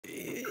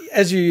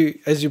as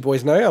you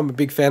boys know, I'm a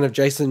big fan of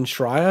Jason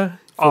Schreier.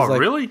 Oh,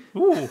 really?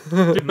 Ooh,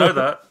 didn't know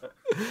that.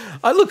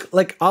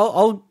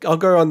 I'll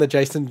go on the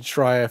Jason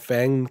Schreier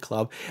fan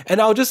club,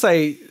 and I'll just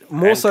say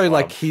more so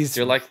like he's.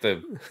 You're like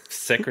the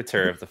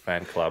secretary of the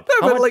fan club.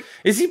 No, but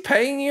is he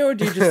paying you, or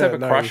do you just have a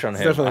crush on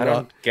him? I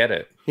don't get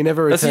it. He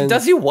never returns.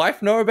 Does your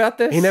wife know about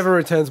this? He never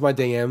returns my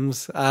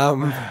DMs.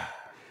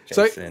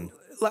 So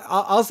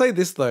I'll say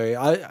this though,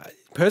 I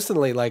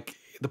personally like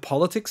the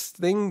politics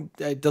thing.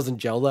 It doesn't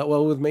gel that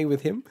well with me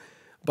with him,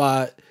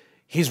 but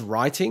his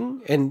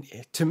writing, and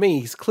to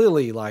me, he's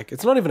clearly like,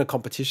 it's not even a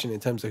competition in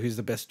terms of who's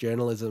the best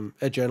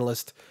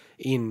journalist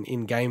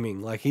in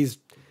gaming. Like he's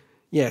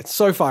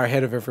so far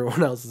ahead of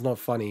everyone else. It's not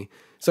funny.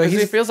 So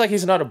it feels like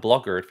he's not a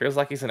blogger. It feels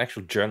like he's an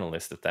actual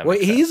journalist. If that makes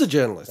sense. He is a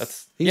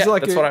journalist.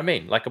 That's what I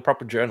mean. Like a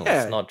proper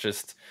journalist, not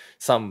just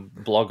some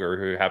blogger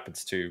who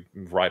happens to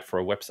write for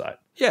a website.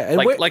 Yeah,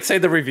 and like say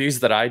the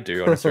reviews that I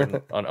do on a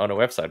certain on a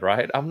website,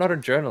 right? I'm not a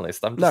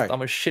journalist. I'm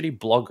a shitty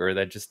blogger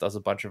that just does a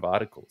bunch of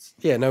articles.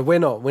 Yeah, no, we're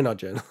not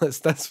journalists,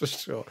 that's for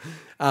sure.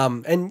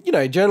 And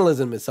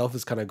journalism itself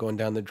has kind of gone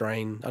down the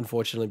drain,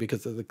 unfortunately,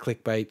 because of the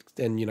clickbait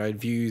and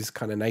views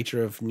kind of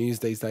nature of news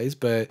these days.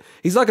 But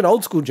he's like an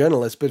old school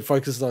journalist, but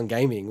focuses on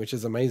gaming, which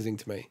is amazing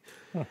to me.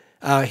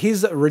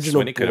 His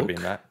original book, could have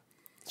been that.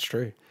 It's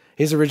true.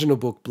 His original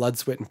book, Blood,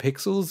 Sweat and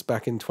Pixels,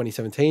 back in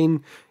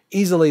 2017,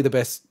 easily the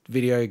best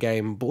video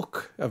game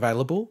book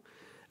available.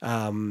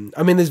 I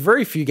mean, there's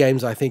very few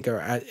games I think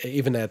are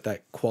even at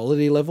that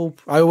quality level.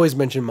 I always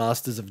mention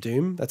Masters of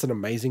Doom. That's an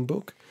amazing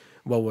book,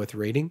 well worth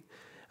reading.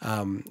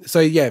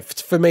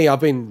 For me, I've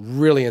been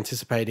really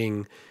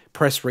anticipating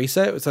Press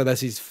Reset. So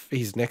that's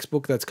his next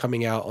book that's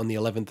coming out on the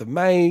 11th of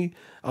May.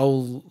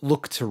 I'll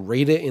look to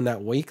read it in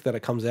that week that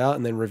it comes out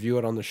and then review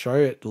it on the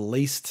show. At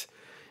least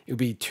it'll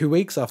be 2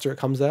 weeks after it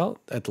comes out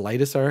at the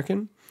latest, I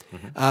reckon.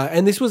 Mm-hmm.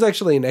 And this was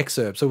actually an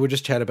excerpt. So we'll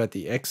just chat about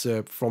the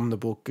excerpt from the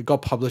book. It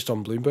got published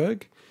on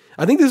Bloomberg.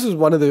 I think this was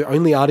one of the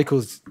only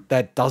articles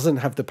that doesn't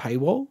have the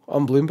paywall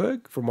on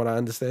Bloomberg, from what I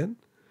understand.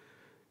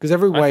 Because I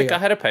think I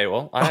had a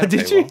paywall.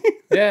 Did you?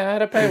 Yeah, I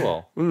had a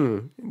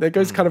paywall. That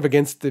goes kind of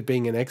against it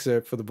being an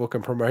excerpt for the book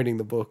and promoting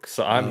the book.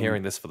 So I'm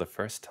hearing this for the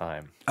first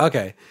time.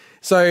 Okay.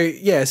 So,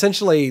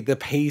 essentially the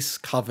piece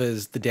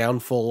covers the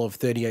downfall of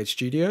 38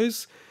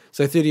 Studios.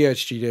 So 38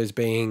 Studios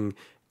being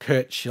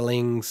Curt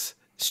Schilling's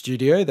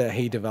studio that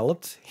he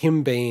developed,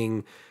 him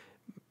being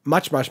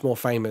much, much more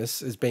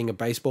famous as being a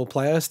baseball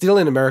player. Still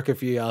in America,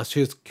 if you ask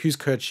who's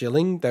Curt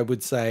Schilling, they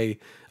would say,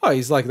 oh,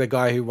 he's like the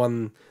guy who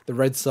won the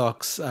Red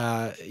Sox,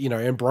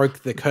 and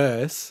broke the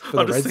curse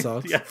for the Red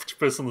Sox. The average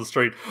person on the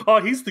street,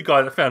 he's the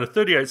guy that founded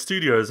 38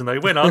 Studios and they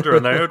went under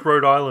and they owed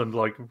Rhode Island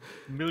like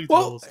millions of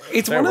dollars.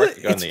 It's one of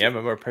the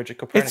MMO Project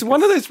Copernicus. It's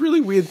one of those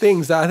really weird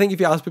things that I think if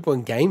you ask people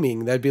in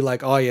gaming, they'd be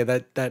like, oh yeah,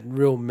 that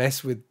real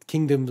mess with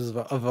Kingdoms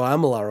of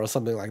Amalur or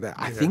something like that.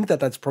 I think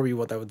that's probably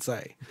what they would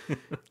say.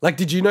 Like,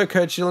 did you know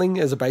Curt Schilling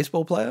as a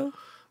baseball player?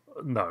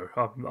 No,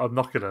 I'm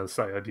not going to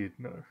say I did,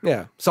 no.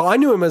 Yeah, so I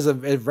knew him as a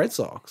Red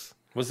Sox.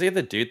 Was he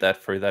the dude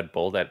that threw that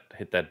ball that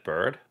hit that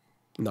bird?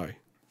 No.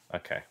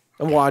 Okay.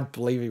 Well, I'd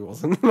believe he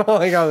wasn't.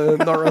 Like, I'm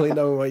not really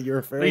knowing what you're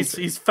referring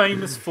to. He's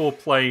famous for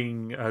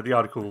playing, the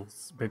article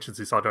mentions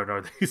this, I don't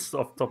know this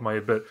off the top of my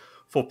head, but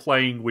for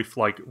playing with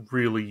like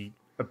really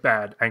a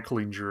bad ankle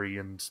injury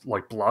and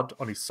like blood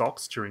on his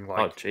socks during like...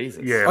 Oh,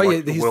 Jesus. Yeah,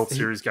 the World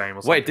Series game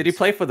or something. Wait, did he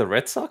play for the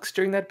Red Sox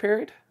during that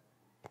period?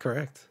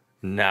 Correct.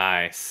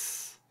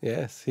 Nice.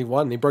 Yes, he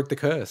won. He broke the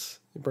curse.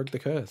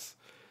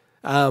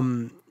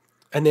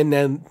 And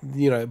then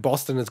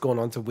Boston has gone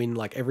on to win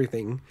like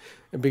everything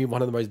and be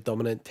one of the most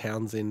dominant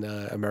towns in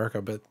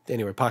America. But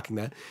anyway, parking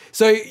that.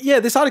 So yeah,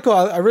 this article,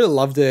 I really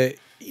loved it,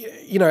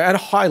 at a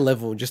high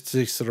level, just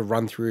to sort of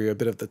run through a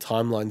bit of the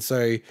timeline.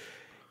 So,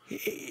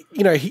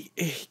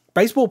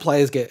 baseball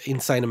players get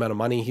insane amount of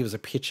money. He was a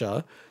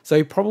pitcher. So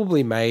he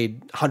probably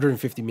made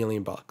 $150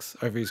 million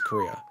over his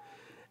career.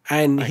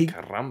 And he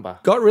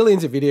got really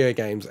into video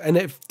games.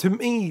 And to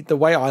me, the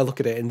way I look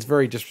at it, and it's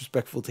very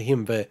disrespectful to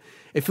him, but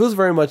it feels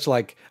very much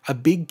like a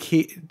big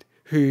kid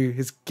who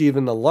has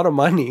given a lot of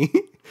money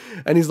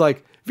and he's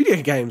like, video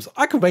games,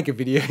 I could make a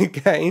video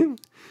game.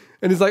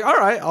 And he's like, all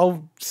right,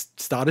 I'll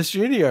start a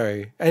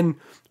studio. And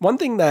one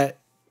thing that,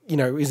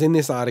 is in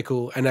this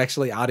article, and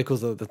actually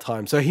articles at the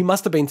time, so he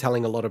must have been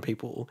telling a lot of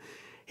people,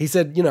 he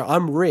said,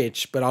 I'm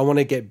rich, but I want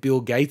to get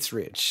Bill Gates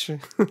rich.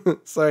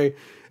 So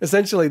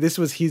essentially this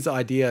was his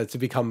idea to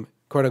become,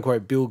 quote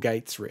unquote, Bill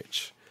Gates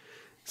rich.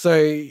 So,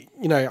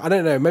 I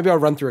don't know, maybe I'll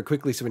run through it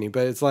quickly, Swinny,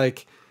 but it's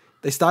like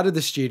they started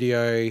the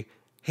studio.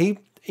 He,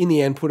 in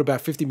the end, put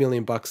about $50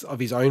 million of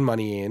his own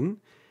money in.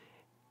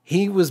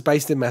 He was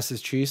based in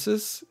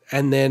Massachusetts,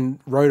 and then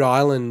Rhode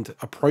Island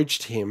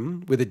approached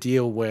him with a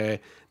deal where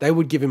they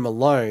would give him a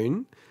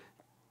loan,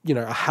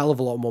 a hell of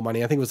a lot more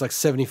money. I think it was like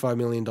 $75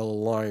 million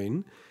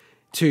loan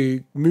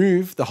to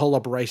move the whole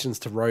operations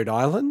to Rhode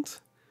Island.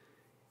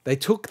 They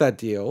took that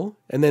deal,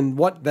 and then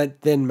what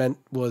that then meant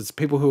was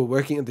people who were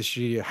working at the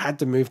studio had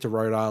to move to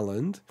Rhode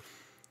Island.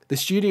 The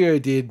studio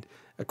did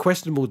a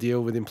questionable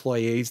deal with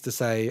employees to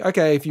say,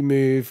 okay, if you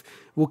move,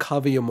 we'll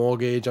cover your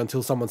mortgage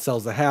until someone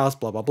sells the house,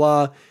 blah, blah,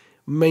 blah.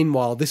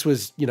 Meanwhile, this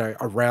was,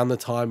 around the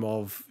time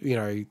of,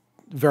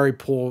 very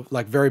poor,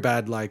 like very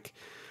bad, like,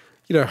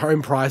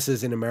 home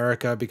prices in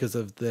America because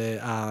of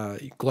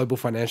the global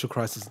financial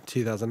crisis in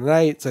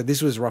 2008. So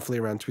this was roughly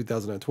around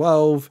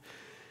 2012.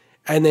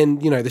 And then,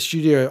 the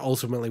studio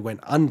ultimately went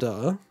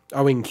under,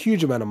 owing a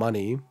huge amount of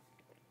money.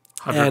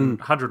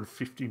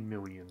 150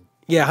 million.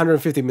 Yeah,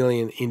 150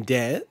 million in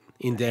debt.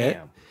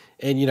 Damn.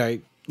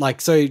 And,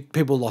 so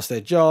people lost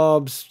their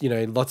jobs,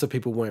 lots of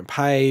people weren't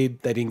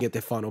paid. They didn't get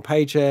their final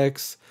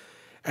paychecks.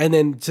 And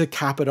then to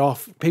cap it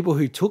off, people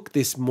who took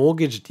this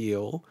mortgage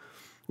deal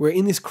were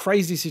in this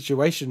crazy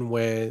situation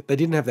where they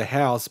didn't have the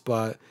house,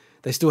 but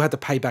they still had to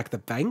pay back the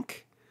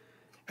bank.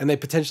 And they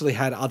potentially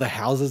had other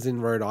houses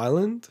in Rhode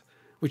Island,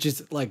 which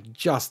is like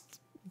just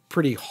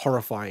pretty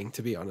horrifying,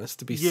 to be honest,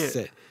 to be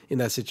set in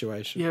that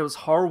situation. Yeah, it was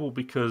horrible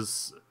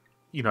because,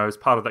 as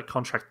part of that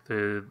contract,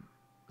 the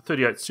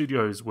 38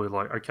 studios were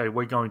like, okay,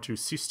 we're going to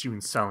assist you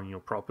in selling your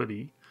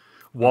property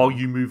while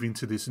you move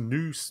into this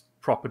new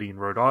property in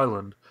Rhode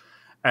Island.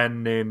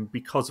 And then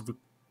because of, the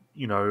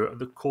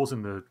clause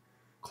in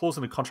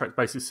the contract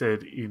basically said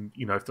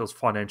if there was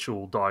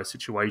financial dire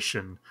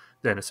situation,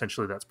 then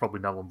essentially that's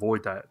probably null and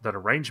void that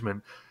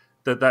arrangement.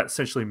 That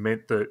essentially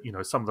meant that,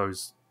 some of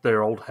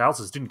their old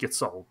houses didn't get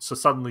sold. So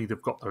suddenly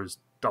they've got those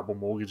double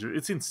mortgages.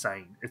 It's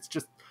insane. It's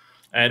just...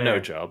 And no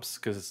jobs,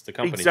 because the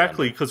company...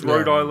 Exactly, because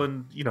Rhode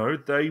Island,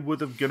 they were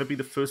going to be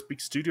the first big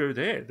studio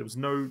there. There was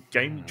no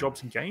gaming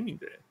jobs in gaming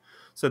there.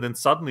 So then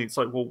suddenly it's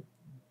like, well,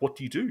 what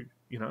do you do?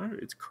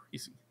 It's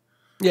crazy.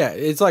 Yeah,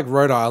 it's like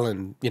Rhode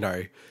Island,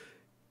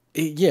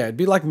 it'd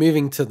be like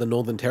moving to the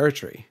Northern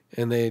Territory.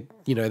 And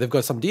they've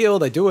got some deal,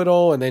 they do it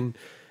all, and then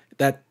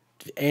that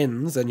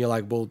ends and you're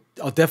like, well,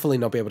 I'll definitely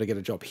not be able to get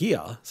a job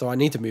here, so I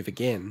need to move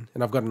again,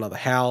 and I've got another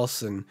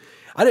house. And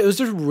it was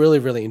just a really,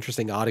 really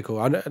interesting article.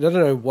 I don't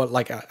know what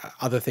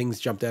other things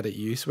jumped out at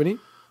you, Swinny.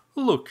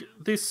 Look,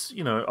 this,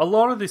 a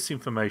lot of this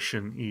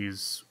information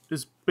has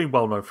been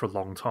well known for a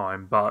long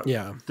time, but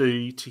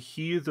to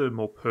hear the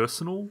more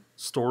personal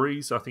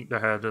stories, I think they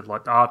had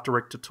the art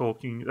director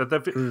talking.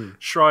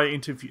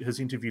 Schreier has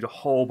interviewed a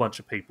whole bunch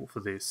of people for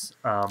this,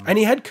 and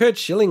he had Curt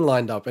Schilling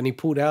lined up, and he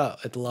pulled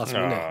out at the last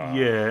minute.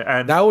 Yeah,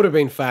 and that would have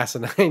been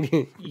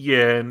fascinating.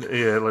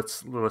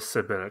 Let's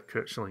say better.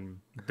 Curt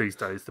Schilling these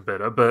days, the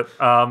better. But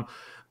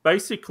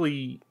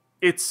basically,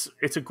 it's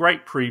a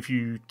great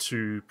preview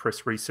to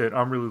Press Reset.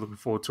 I'm really looking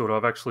forward to it.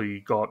 I've actually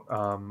got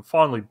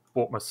finally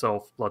bought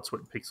myself Blood,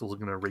 Sweat, and Pixels. I'm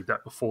going to read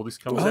that before this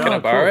comes out. Can I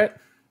borrow it?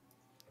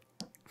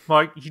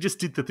 Mike, you just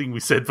did the thing we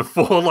said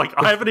before.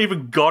 I haven't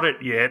even got it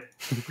yet.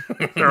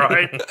 All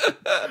right?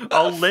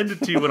 I'll lend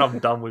it to you when I'm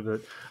done with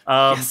it.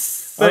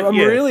 Yes. I'm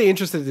really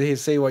interested to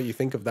see what you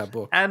think of that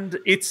book. And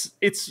it's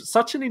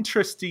such an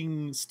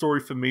interesting story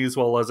for me as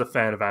well, as a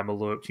fan of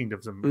Amalur,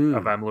 Kingdoms of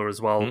Amalur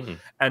as well. Mm-hmm.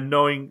 And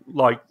knowing,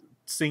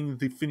 seeing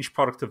the finished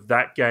product of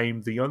that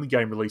game, the only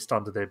game released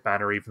under their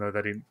banner, even though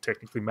they didn't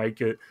technically make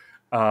it,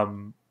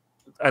 and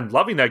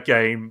loving that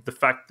game, the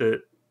fact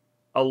that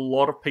a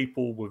lot of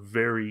people were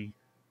very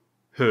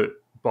hurt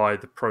by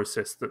the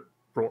process that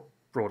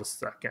brought us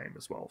that game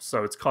as well.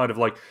 So it's kind of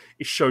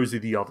it shows you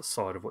the other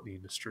side of what the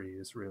industry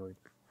is, really.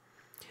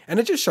 And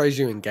it just shows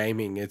you in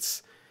gaming,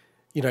 it's,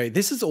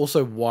 this is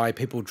also why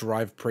people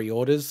drive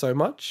pre-orders so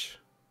much.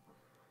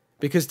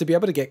 Because to be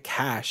able to get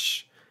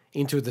cash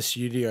into the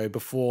studio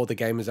before the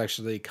game has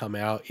actually come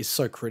out is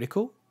so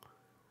critical.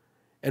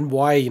 And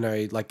why,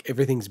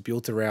 everything's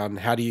built around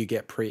how do you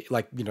get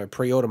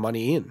pre-order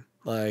money in,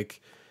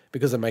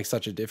 because it makes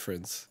such a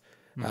difference.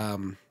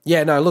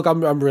 Look,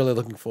 I'm really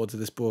looking forward to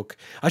this book.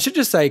 I should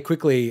just say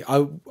quickly,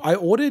 I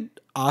ordered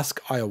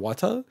Ask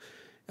Iwata,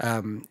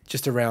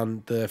 just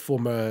around the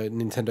former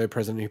Nintendo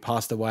president who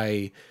passed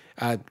away.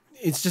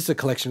 It's just a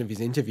collection of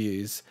his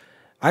interviews.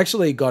 I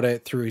actually got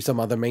it through some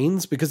other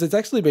means because it's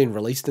actually been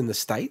released in the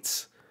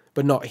States,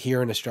 but not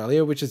here in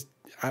Australia, which is,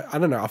 I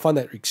don't know, I find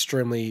that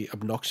extremely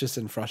obnoxious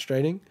and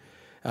frustrating.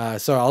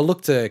 So I'll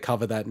look to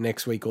cover that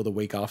next week or the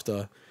week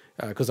after,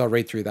 because I'll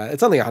read through that.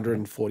 It's only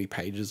 140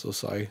 pages or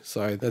so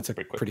that's a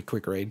pretty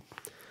quick read.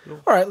 Cool.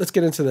 All right, let's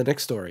get into the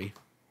next story.